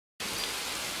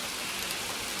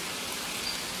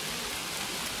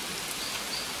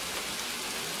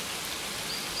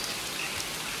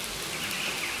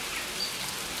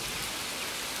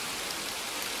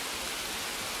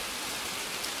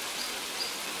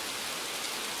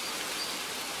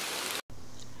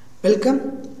Welcome.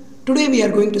 Today we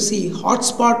are going to see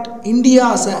Hotspot India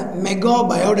as a mega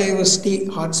biodiversity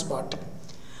hotspot.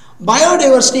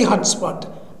 Biodiversity hotspot.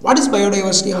 What is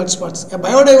biodiversity hotspots? A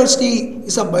biodiversity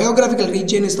is a biographical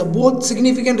region, is the both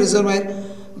significant reservoir,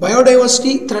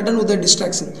 biodiversity threatened with the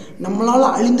destruction.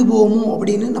 நம்மளால அழிந்து போவோமோ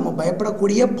அப்படினு நம்ம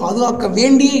பயப்படக்கூடிய பாதுகாக்க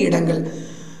வேண்டிய இடங்கள்.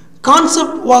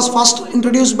 Concept was first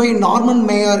introduced by Norman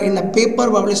Maier in a paper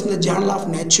published in the Journal of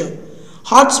Nature.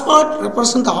 Hotspot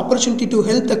represents the opportunity to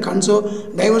help the conserve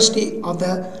diversity of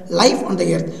the life on the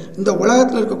earth. இந்த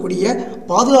உலகத்தில் இருக்கக்கூடிய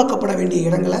பாதுகாக்கப்பட வேண்டிய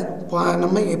இடங்களை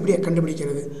நம்ம எப்படி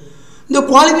கண்டுபிடிக்கிறது? The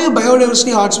quality of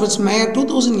biodiversity hotspots Maier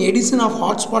 2000 edition of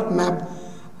hotspot map.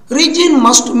 Region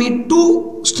must meet two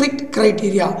strict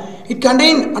criteria. It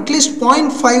contains at least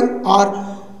 0.5 or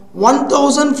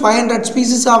 1,500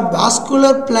 species of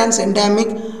vascular plants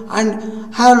endemic and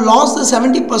have lost the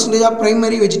 70% of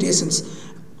primary vegetations.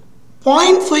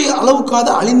 0.5 அளவுக்காத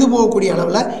அழிந்து போகக்கூடிய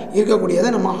அளவில் இருக்கக்கூடியதை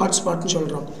நம்ம ஹாட்ஸ்பாட்னு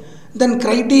சொல்கிறோம். தென்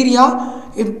criteria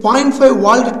 0.5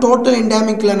 world total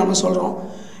என்டாமிக்கில் நம்ம சொல்கிறோம்.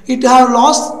 It have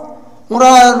loss more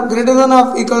or greater than of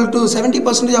equal to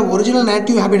 70% of original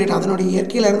native habitat அதனுடைய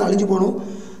இயற்கையில் இருந்து அழிஞ்சு போகணும்.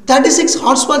 36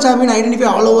 hotspots have been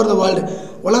identified all over the world.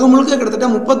 உலகம் முழுக்க கிட்டத்தட்ட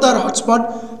 36 hotspot,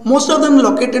 most of them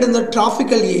located in the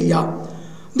tropical area.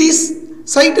 These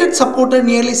sites supported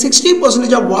nearly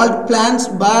 60% of world plants,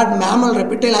 bird, mammal,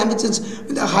 reptile, amphibians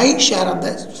with a high share of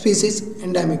the species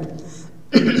endemic.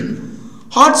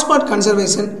 Hotspot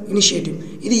Conservation Initiative.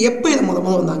 இது எப்போ இது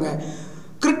முதல்ல வந்தாங்க?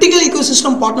 Critical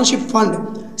Ecosystem Partnership Fund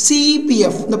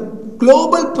CEPF, the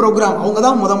global program,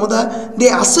 they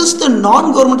assist the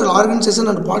non-governmental organization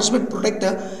and participate protect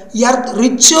the earth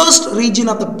richest region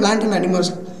of the plant and animals.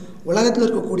 உலகத்தில்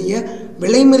இருக்கக்கூடிய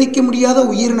விலை மதிக்க முடியாத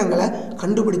உயிரினங்களை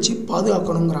கண்டுபிடிச்சு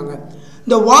பாதுகாக்கணும்ங்கறாங்க.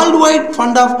 The worldwide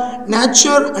fund of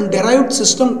nature and derived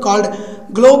system called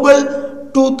Global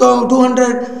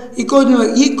 200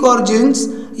 ecoregions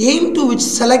aim to which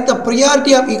select the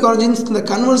priority of ecoregions in the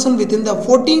conversion within the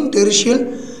 14 terrestrial,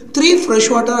 3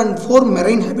 freshwater and 4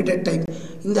 marine habitat type.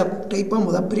 இந்த டைப்பா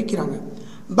பிரிக்கிறாங்க.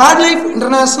 BirdLife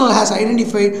International has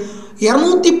identified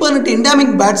 218 endemic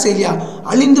birds area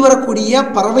அழிந்து வரக்கூடிய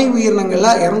பறவை உயிரினங்கள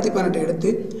 218 எடுத்து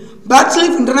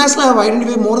BirdLife International have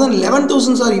identified more than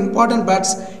 11,000 are important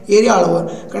birds area all over.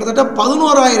 கிட்டத்தட்ட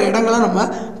 11000 இடங்களை நம்ம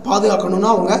பாதுகாக்கணும்னா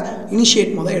அவங்க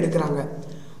இனிஷியேட் எடுக்கறாங்க.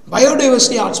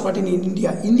 Biodiversity hotspot in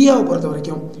India. இந்தியாவை பொறுத்த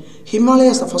வரைக்கும்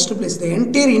Himalayas the first place. The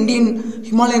entire Indian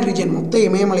Himalayan region மொத்த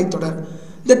இமயமலை தொடர்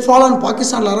that fall on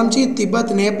Pakistan, Laramchi, Tibet,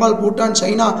 Nepal, Bhutan,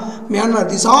 China, Myanmar.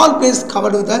 These all places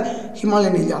covered with the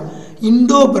Himalayan area.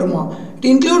 Indo-Burma. It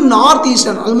includes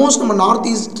northeastern, almost நம்ம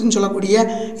northeastern சொல்லக்கூடிய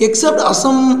except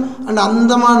Assam and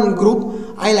Andaman group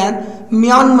island,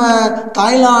 Myanmar,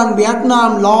 Thailand, Vietnam,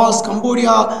 Laos,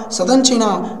 Cambodia, southern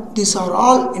China. These are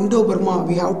all Indo-Burma.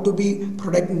 We have to be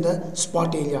protecting the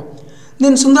spot area.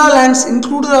 Then Sundarlands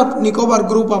included a Nicobar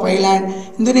group of islands,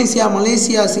 Indonesia,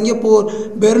 Malaysia, Singapore,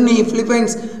 Brunei,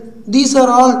 Philippines. These are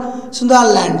all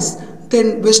Sundarlands. Then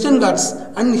Western Ghats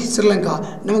and Sri Lanka.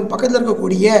 நமக்கு பக்கத்துல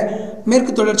இருக்கக்கூடிய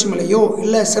மேற்கு தொடர்ச்சி மலையோ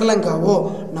இல்ல ஸ்ரீலங்காவோ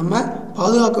நம்ம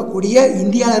பாதுகாக்கக்கூடிய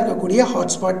இந்தியால இருக்கக்கூடிய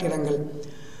ஹாட்ஸ்பாட் இடங்கள்.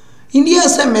 India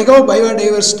is a mega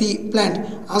biodiversity plant.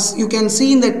 As you can see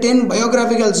in the 10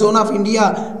 biographical zone of India,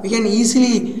 we can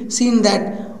easily see in that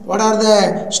what are the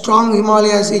strong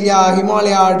Himalayas area,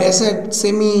 Himalaya, desert,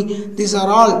 semi, these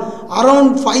are all around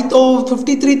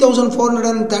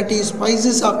 53,430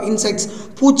 species of insects,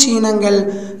 பூச்சி இனங்கள்,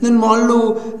 then mallu,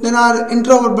 then are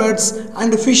introvert birds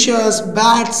and fishes,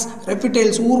 bats,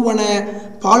 reptiles, ஊர்வன,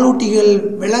 பாலூட்டிகள்,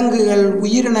 விலங்குகள்,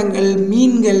 உயிரினங்கள்,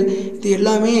 மீன்கள், இது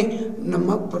எல்லாமே நம்ம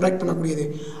ப்ரொடெக்ட் பண்ணக்கூடியது.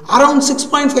 Around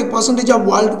 6.5% of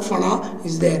world fauna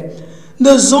is there.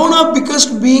 The zone of biggest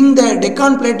being the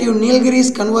Deccan Plateau, Nilgiris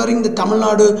covering the Tamil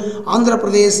Nadu, Andhra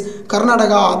Pradesh,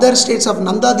 Karnataka, other states of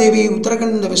Nanda Devi,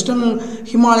 Uttarakhand, the western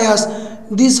Himalayas.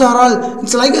 These are all,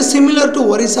 it's like a similar to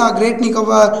Orissa, Great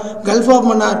Nicobar, Gulf of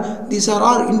Mannar. These are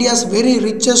all India's very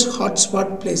richest hotspot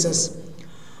places.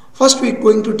 First we are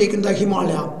going to take in the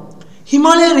Himalaya.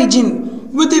 Himalaya region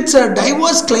with its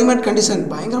diverse climate condition,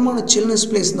 பயங்கரமான chillness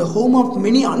place, the home of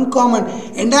many uncommon,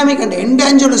 endemic and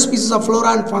endangered species of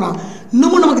flora and fauna.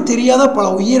 இன்னும் நமக்கு தெரியாத பல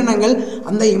உயிரினங்கள்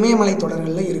அந்த இமயமலை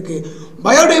தொடர்கள்ல இருக்கு.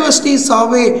 Biodiversity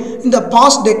survey in the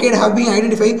past decade have been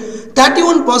identified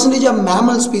 31% of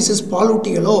mammal species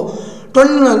பாலூட்டிகளோ,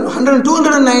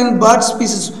 209 bird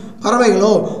species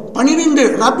பறவைகளோ, 12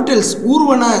 reptiles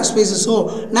ஊர்வன ஸ்பீசிஸோ,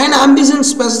 9 amphibian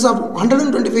species of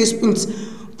 125 species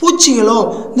பூச்சிகளோ,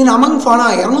 then among fauna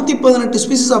 218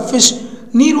 species of fish,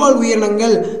 நீர்வாழ்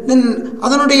உயிரினங்கள், தென்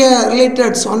அதனுடைய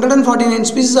ரிலேட்டட்ஸ் 149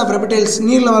 ஸ்பீசிஸ் ஆஃப் ரெப்டைல்ஸ்,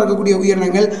 நீரில் வரக்கூடிய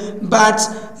உயிரினங்கள், பேட்ஸ்,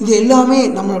 இது எல்லாமே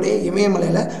நம்மளுடைய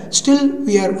இமயமலையில் still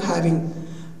we are having.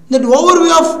 That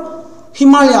overview of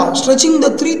Himalaya stretching the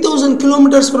 3000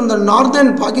 kilometers from the northern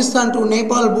Pakistan to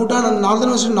Nepal, Bhutan and northern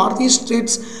western northeast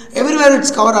states, everywhere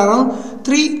it's covered around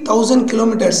 3000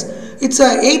 kilometers. It's a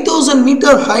 8000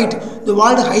 meter height, the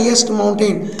world highest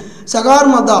mountain,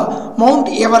 Sagarmatha, Mount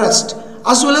Everest,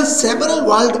 as well as several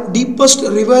world deepest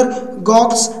river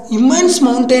gorges, immense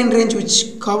mountain range which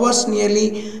covers nearly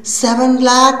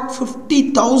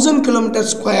 750,000 kilometers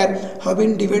square, have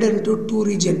been divided into two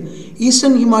regions.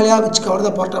 Eastern Himalaya, which cover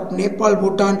the part of Nepal,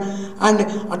 Bhutan, and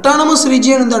autonomous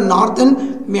region in the northern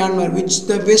Myanmar, which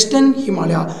the Western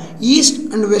Himalaya. East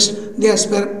and West, they are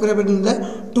separated in the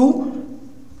two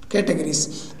categories.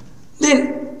 Then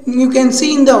you can see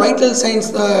in the vital signs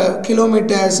the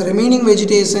kilometers, remaining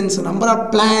vegetations, number of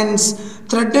plants,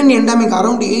 threatened endemic,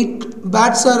 around 8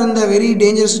 bats are in the very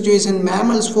dangerous situation,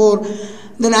 mammals 4,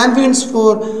 then amphibians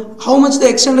 4. How much the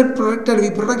extended protected? We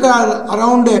protected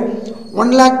around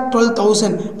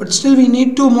 1,12,000, but still we need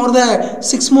to more than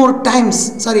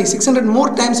 600 more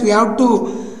times we have to.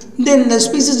 Then the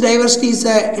species diversity is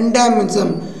endemism,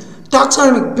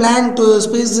 taxonomic, plant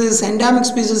species, endemic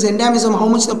species, endemism, how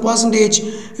much the percentage?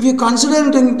 If you consider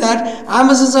that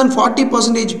Amazons are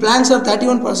 40%, plants are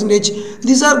 31%,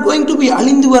 these are going to be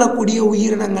அழிந்து வரக்கூடிய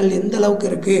உயிரினங்கள் எந்த அளவுக்கு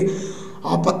இருக்கு?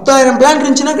 10,000 plant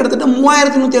இருந்துச்சுன்னா கிட்டத்தட்ட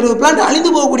 3160 plant அழிந்து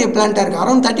போகக்கூடிய பிளான்ட்டாக இருக்குது,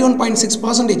 around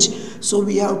 31.6%. So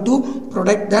we have to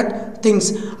protect that things.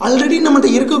 Already நம்மகிட்ட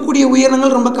இருக்கக்கூடிய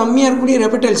உயிரினங்கள் ரொம்ப கம்மியாக இருக்கக்கூடிய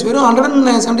ரெப்டைல்ஸ் வெறும்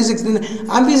 176,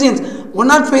 ஆம்பிசியன்ஸ்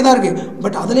 105 தான் இருக்குது,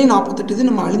 பட் அதுலேயே 48 இது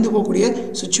நம்ம அழிந்து போகக்கூடிய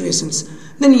சுச்சுவேஷன்ஸ்.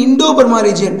 தென் இண்டோ பர்மா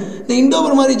ரீஜியன், இந்த Indo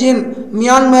Burma region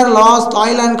Myanmar, loss,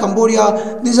 Thailand, Cambodia,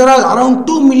 these are all around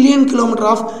 2 million kilometers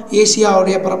of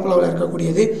ஏசியாவுடைய பரப்பளவில்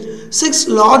இருக்கக்கூடியது. 6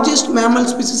 largest mammal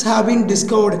species have been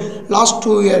discovered last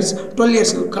 12 years.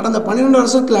 கடந்த 12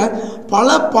 வருஷத்தில் பல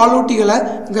பாலூட்டிகளை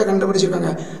இங்கே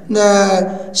கண்டுபிடிச்சிருக்காங்க. இந்த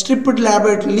stripped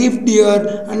laboured, leaf dear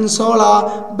and chola,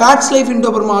 bats life Indo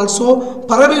Burma also.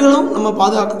 பறவைகளும் நம்ம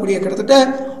பாதுகாக்கக்கூடிய கிட்டத்தட்ட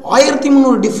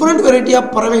 1300 டிஃப்ரெண்ட் வெரைட்டி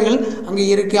ஆஃப் பறவைகள் அங்கே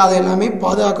இருக்குது. அதை எல்லாமே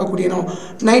பாதுகாக்கக்கூடியனோம்.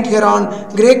 Night Heron,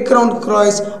 grey ground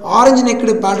க்ராய்ஸ், orange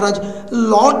necked பேட்ராஜ்,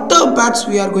 lot of bats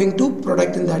we are going to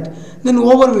protect in that. Then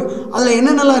overview, அதில்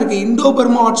என்னென்னலாம் இருக்குது? Indo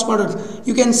Burma hotspot,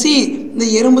 you can see இந்த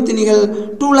எறும்பு திணிகள்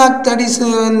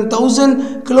 237,000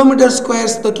 kilometers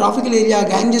squares, the tropical area,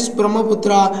 Ganges,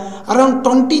 Brahmaputra, around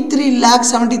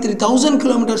 23,73,000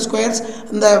 kilometers squares.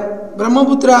 இந்த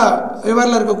பிரம்மபுத்திரா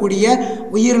ரிவரில் இருக்கக்கூடிய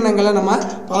உயிரினங்களை நம்ம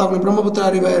பார்க்கணும். Brahmaputra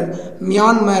river,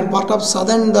 Myanmar, part of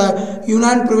southern the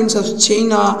யுனான் province of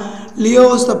China,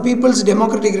 லியோஸ், the peoples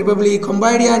democratic republic,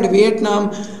 Cambodia and Vietnam,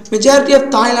 majority of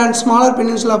Thailand, smaller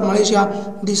peninsula of Malaysia,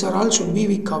 these are all should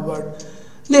be covered.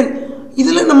 Then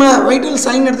இதில் நம்ம vital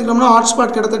sign எடுத்துக்கிட்டோம்னா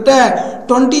hotspot கிட்டத்தட்ட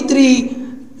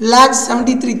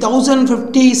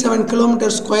 23,73,057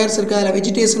 kilometre squares இருக்குது. அதில்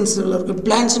vegetations இருக்குது.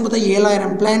 பிளான்ட்ஸ்னு பார்த்தா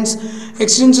 7000 plants.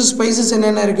 Extensive spices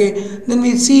என்னென்ன இருக்குது? தென்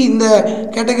வி சி இந்த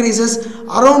கேட்டகரிஸஸ்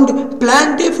அரவுண்ட்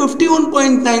பிளான்ட்டே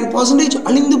 51.9%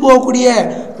 அழிந்து போகக்கூடிய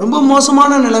ரொம்ப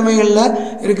மோசமான நிலைமைகளில்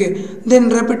இருக்குது. தென்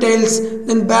ரெப்டைல்ஸ்,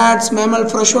 தென் bats, mammal,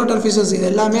 fresh water fishes, இது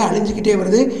எல்லாமே அழிஞ்சிக்கிட்டே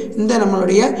வருது இந்த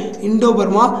நம்மளுடைய இண்டோ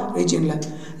பர்மா ரீஜியனில்.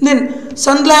 தென்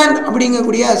சன்லேண்ட்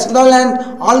அப்படிங்கக்கூடிய Sutherland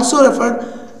also referred.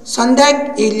 சண்டாக்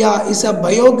area is a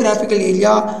biographical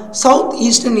area. South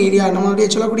eastern area நம்மளுடைய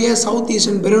சொல்லக்கூடிய சவுத்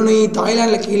ஈஸ்டர்ன் பெருனை,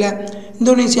 தாய்லாண்டில் கீழே,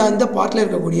 இந்தோனேசியா, இந்த பார்ட்டில்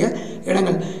இருக்கக்கூடிய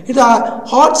இடங்கள். இது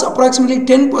hats approximately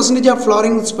 10% of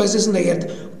flowering spices இந்த எர்த்,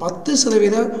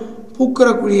 10%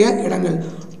 பூக்கக்கூடிய இடங்கள்.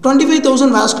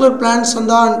 25,000 vascular plants and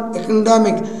the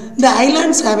endemic. The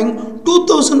islands having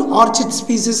 2,000 orchid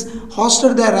species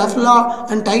hosted the Raffala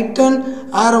and Titan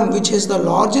arum, which is the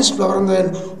largest flower in the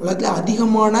world. உலகத்தில்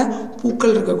அதிகமான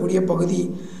பூக்கள் இருக்கக்கூடிய பகுதி.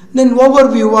 Then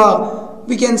overview,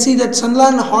 we can see that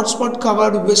Sunland hotspot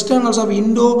covered western of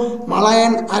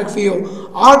Indo-Malayan archipelago.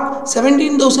 Arc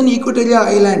 17,000 equatorial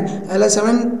island, அதில்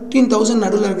 17,000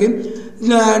 நடுவில் இருக்குது.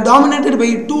 Dominated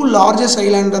by 2 largest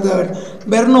islands of the world.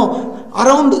 Borneo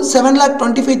around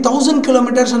 7,25,000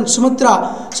 kilometers and Sumatra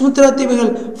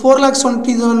தீவுகள்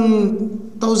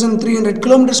 4,27,300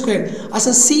 kilometers square. As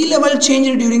a sea level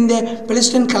changed during the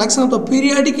Palestine collection of the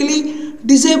periodically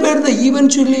disappeared, the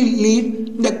eventually lead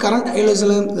the current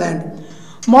island land.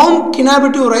 Mount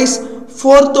Kinabalu rise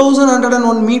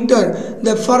 4,101 meter.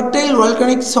 The fertile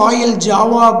volcanic soil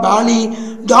Java, Bali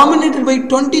dominated by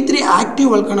 23 active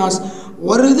volcanoes.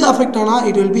 ஒரு இது affect ஆனால்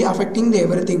it will be affecting the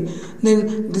everything. Then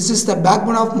this is the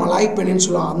backbone of Malay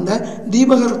Peninsula. அந்த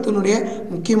தீபகற்பத்தினுடைய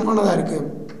முக்கியமானதாக இருக்குது.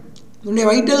 இதனுடைய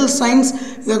vital science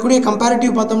இதற்குரிய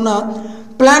comparative பார்த்தோம்னா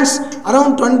plants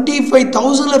around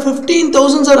 25,000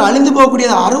 15,000 are அழிந்து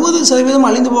போகக்கூடியது 60%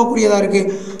 அழிந்து போகக்கூடியதா இருக்கு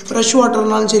ஃப்ரெஷ்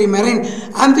வாட்டர்னாலும் சரி மெரைன்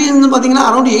amphibians பாத்தீங்கன்னா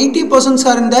around 80%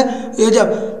 are in the age of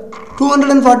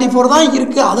 244 தான்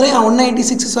இருக்கு அதுல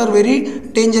 196 are very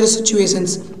dangerous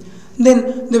situations then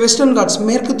the western ghats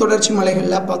மேற்கு தொடர்ச்சி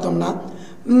மலைகள்ல பார்த்தோம்னா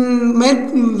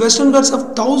western ghats of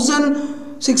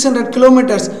 1600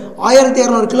 kilometers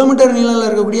 1600 kilometre நீளத்துல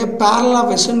இருக்கக்கூடிய parallel of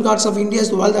western ghats of India is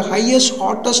the world the highest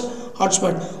hottest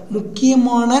hotspot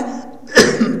முக்கியமான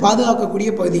பாதுகாக்கக்கூடிய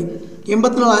பகுதி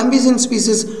 84 amphibian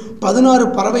species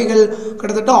 16 பறவைகள்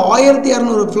கிட்டத்தட்ட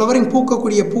 1200 flowering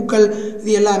பூக்கக்கூடிய பூக்கள்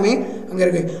இது எல்லாமே அங்க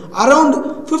இருக்கு around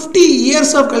 50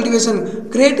 years of cultivation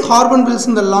great hornbills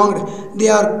in the long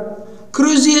they are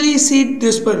crucially seed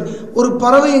dispersed ஒரு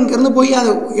பறவை இங்க இருந்து போய்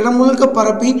அது இடம் முழுக்க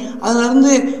பரப்பி அதில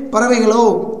இருந்து பறவைகளோ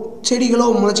செடிகளோ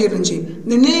முளைச்சிட்டு இருந்துச்சு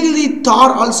the நீலகிரி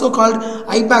தார் also called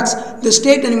ibex the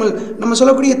state animal நம்ம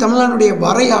சொல்லக்கூடிய தமிழ்நாட்டுடைய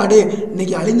வரையாடு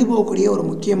இன்னைக்கு அழிந்து போகக்கூடிய ஒரு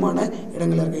முக்கியமான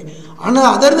இடங்களா இருக்கு ஆனா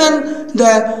other than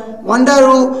the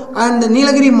வண்டாரு and the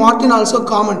Nilgiri marten also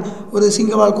common ஒரு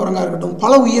சிங்கவால் குரங்கா இருக்கட்டும்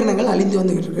பல உயிரினங்கள் அழிந்து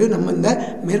வந்துகிட்டு இருக்கு நம்ம இந்த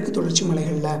மேற்கு தொடர்ச்சி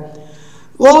மலைகள்ல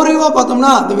overview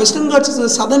பார்த்தோம்னா the western ghats is the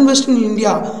southern western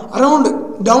India around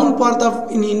down part of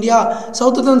in India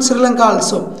southern Sri Lanka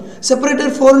also separated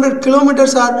 400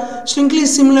 kilometers are strictly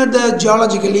similar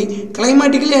geologically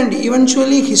climatically and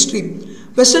eventually history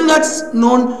western ghats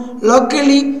known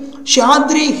locally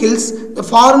Shadri hills the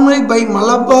formed by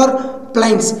Malabar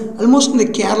plains almost in the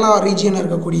Kerala region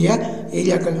இருக்கக்கூடிய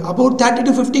ஏரியாக்கள் about 30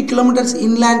 to 50 kilometers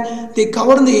inland they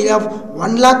cover the area of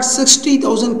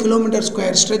 1,60,000 kilometers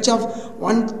square stretch of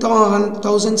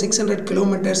 1,600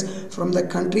 kilometers from the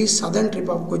country's southern tip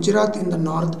of Gujarat in the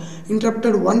north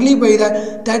interrupted only by the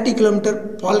 30 kilometer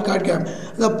Palakkad gap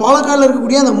the Palakkadல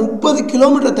இருக்கக்கூடிய அந்த 30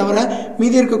 kilometre தவிர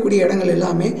மீதி இருக்கக்கூடிய இடங்கள்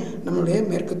எல்லாமே நம்மளுடைய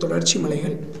மேற்கு தொடர்ச்சி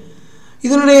மலைகள்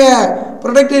இதனுடைய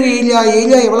protected area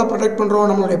எவ்வளவு protect பண்றோம்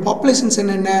நம்மளுடைய populations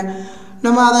என்னென்ன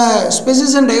நம்ம அத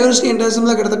species and diversity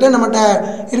interestsல கிட்டத்தட்ட நம்மட்ட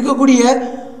இருக்கக்கூடிய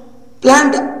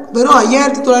plant வெறும்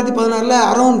 5916ல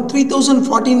around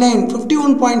 3049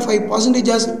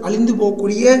 51.5% அழிந்து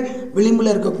போகக்கூடிய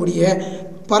விளிம்புல இருக்கக்கூடிய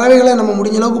பறவைகளை நம்ம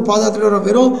முடிஞ்ச அளவுக்கு பாதுகாத்துட்டு வரோம்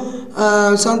வெறும்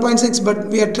 7.6 but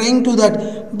we are trying to that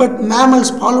but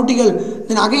mammals political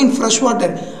then again fresh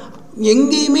water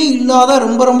எங்கேயுமே இல்லாத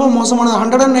ரொம்ப ரொம்ப மோசமான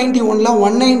 191ல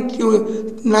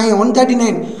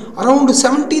 139 around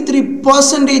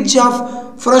 73% of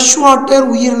fresh water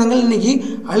உயிரினங்கள் இன்னைக்கு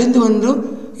அழிந்து வந்து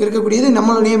இருக்கக்கூடியது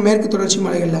நம்மளுடைய மேற்கு தொடர்ச்சி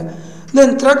மலைகள்ல then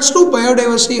threats to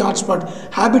biodiversity hotspot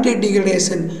habitat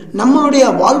degradation நம்மளுடைய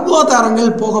வாழ்வாதாரங்கள்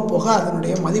போக போக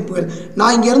அதனுடைய மதிப்புகள்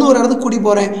நான் இங்க இருந்து ஒரு இடத்துக்கு கூடி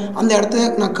போறேன் அந்த இடத்தை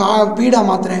நான் வீடா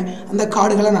மாத்துறேன் அந்த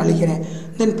காடுகளை நான் அழிக்கிறேன்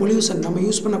then pollution நம்ம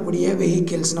யூஸ் பண்ணக்கூடிய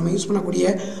vehicles நம்ம யூஸ் பண்ணக்கூடிய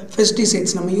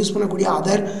pesticides நம்ம யூஸ் பண்ணக்கூடிய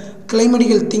other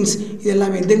climatical things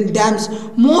இதெல்லாம் then dams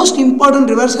most important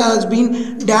rivers has been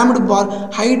dammed for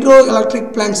hydroelectric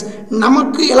plants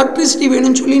நமக்கு electricity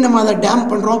வேணும்னு சொல்லி நம்ம அத dam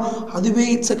பண்றோம் அதுவே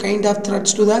it's a kind of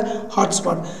threats to the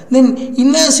hotspot then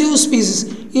invasive species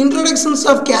introductions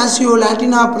of cashew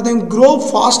latina grow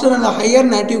faster and higher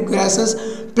native grasses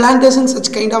plantation such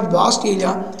kind of vast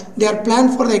area they are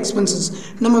planned for the expenses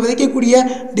நம்ம விதைக்கக்கூடிய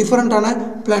டிஃபரண்டான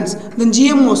plants then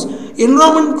GMOs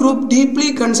environment group deeply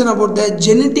concerned about the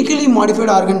genetically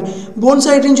modified organ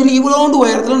bonsai ன்னு சொல்லி இவ்வளோண்டு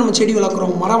உயரத்துல நம்ம செடி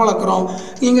வளர்க்குறோம் மரம் வளர்க்குறோம்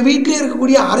எங்க வீட்லயே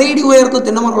இருக்கக்கூடிய அரை அடி உயரத்துல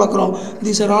தென்னை மரம் வளர்க்குறோம்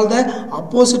these are all the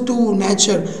opposite to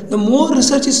nature the more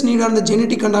research is needed on the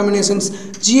genetic contaminations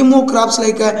GMO crops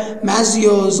like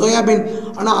mazio soybean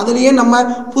ஆனா அதுலயே நம்ம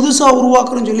புதுசா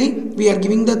உருவாக்குறோம்னு சொல்லி we are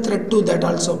giving the threat to that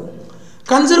also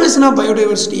conservation of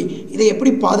biodiversity இதை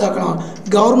எப்படி பாதுகாக்கலாம்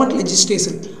government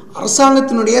legislation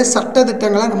அரசாங்கத்தினுடைய சட்ட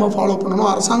திட்டங்களை நம்ம ஃபாலோ பண்ணனும்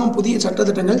அரசாங்கம் புதிய சட்ட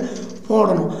திட்டங்கள்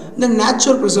போடணும் இந்த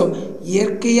நேச்சுரல் preserve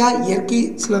இயற்கை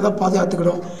சிலத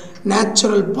பாதுகாத்துக்கணும்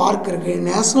நேச்சுரல் பார்க் இருக்கு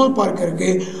நேஷனல் பார்க் இருக்கு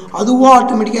அதுவா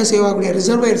ஆட்டோமேட்டிக்கா சேவ் ஆகக்கூடிய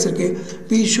ரிசர்வாயர்ஸ் இருக்கு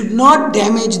we should not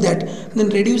damage that then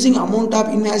reducing amount of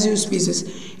invasive species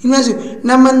invasive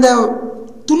நம்ம இந்த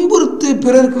துன்புறுத்து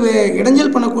பிறருக்கு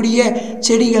இடைஞ்சல் பண்ணக்கூடிய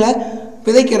செடிகளை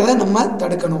விதைக்கிறதை நம்ம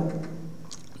தடுக்கணும்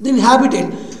then habitat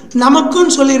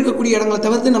நமக்குன்னு சொல்லி இருக்கக்கூடிய இடங்களை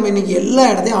தவிர்த்து நம்ம இன்னைக்கு எல்லா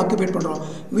இடத்தையும் ஆக்குபேட் பண்றோம்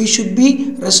we should be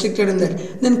restricted in that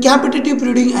then capitative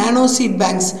breeding anoseed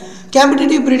banks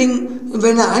capitative breeding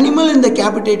when an animal in the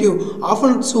capitative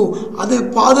often so அது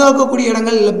பாதுகாக்கக்கூடிய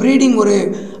இடங்கள் இல்ல breeding ஒரு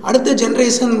அடுத்த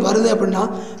ஜெனரேஷன் வருது அப்படினா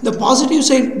the positive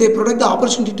side they protect the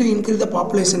opportunity to increase the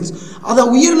populations அத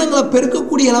உயிரினங்களை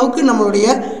பெருக்கக்கூடிய அளவுக்கு நம்மளுடைய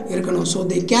இருக்கணும் so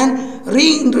they can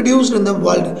reintroduce in the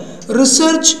world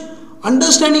research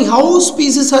understanding how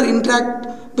species are interact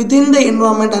within the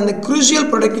environment and the crucial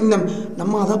protecting them.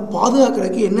 நம்ம அதை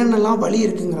பாதுகாக்கிறதுக்கு என்னென்னலாம் வழி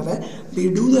இருக்குங்கிறத we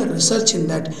do the research in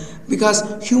that, because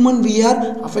human we are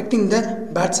affecting the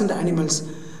bats and animals.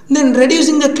 Then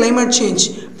reducing the climate change,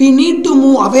 we need to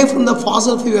move away from the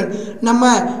fossil fuel.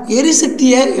 நம்ம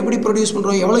எரிசக்தியை எப்படி produce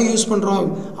பண்ணுறோம், எவ்வளோ யூஸ் பண்ணுறோம்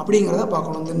அப்படிங்கிறத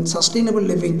பார்க்கணும். Then sustainable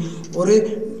living, ஒரு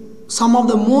some of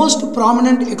the most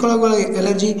prominent ecological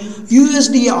energy,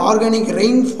 USDA organic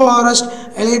rainforest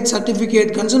elite certificate,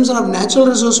 consumption of natural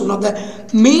resource, one of the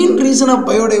main reason of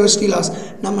biodiversity loss.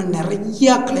 நம்ம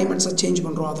நிறைய climates change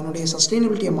பண்ணுறோம், அதனுடைய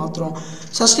sustainability மாற்றுறோம்.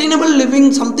 Sustainable living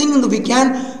something we can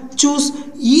choose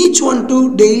each one to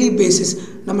daily basis.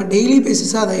 நம்ம daily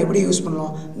basis அதை எப்படி use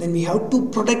பண்ணலாம். Then we have to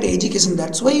protect education.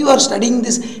 That's why you are studying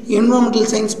this environmental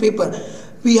science paper.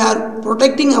 We are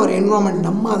protecting our environment.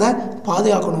 நம்ம அதை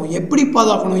பாதுகாக்கணும். எப்படி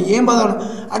பாதுகாக்கணும், ஏன் பாதுகாக்கணும்,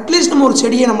 அட்லீஸ்ட் நம்ம ஒரு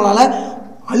செடியை நம்மளால்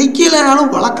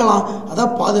அழிக்கலைனாலும் வளர்க்கலாம், அதை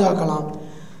பாதுகாக்கலாம்.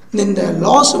 Then the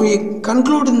laws we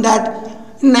conclude in that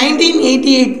in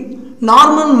 1988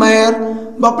 Norman Maier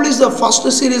published the first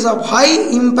series of high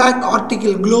impact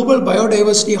article Global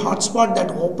Biodiversity Hotspot that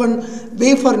opened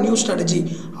way for new strategy.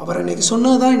 அவர் இன்னைக்கு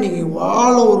சொன்னதான் இன்னைக்கு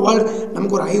all over world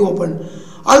நமக்கு ஒரு eye open.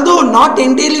 Although not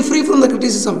entirely free from the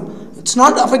criticism, it's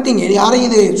not affecting யாரையும்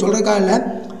இது சொல்கிறக்கா இல்லை.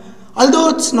 Although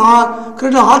it's not,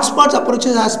 hotspots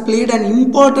approaches has played an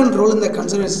important role in the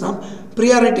conservation of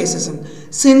prioritization,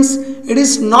 since it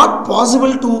is not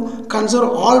possible to conserve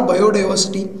all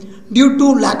biodiversity due to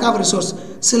lack of resource.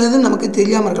 சிலது நமக்கு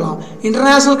தெரியாமல் இருக்கலாம்.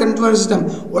 International conversation system,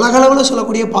 உலக அளவில்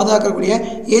சொல்லக்கூடிய பாதுகாக்கக்கூடிய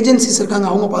agencies இருக்காங்க,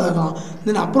 அவங்க பாதுகாக்கலாம்.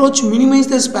 தென் அப்ரோச்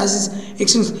மினிமைஸ் த ஸ்பேசிஸ்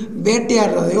எக்ஸ்டென்ஸ்,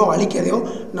 வேட்டையாடுறதையோ அழிக்கிறதையோ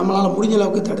நம்மளால் முடிஞ்ச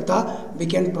அளவுக்கு தடுத்தா we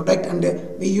can protect and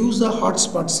we use the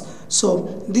hotspots. So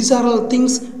these are all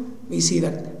things we see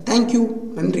that. Thank you.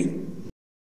 நன்றி.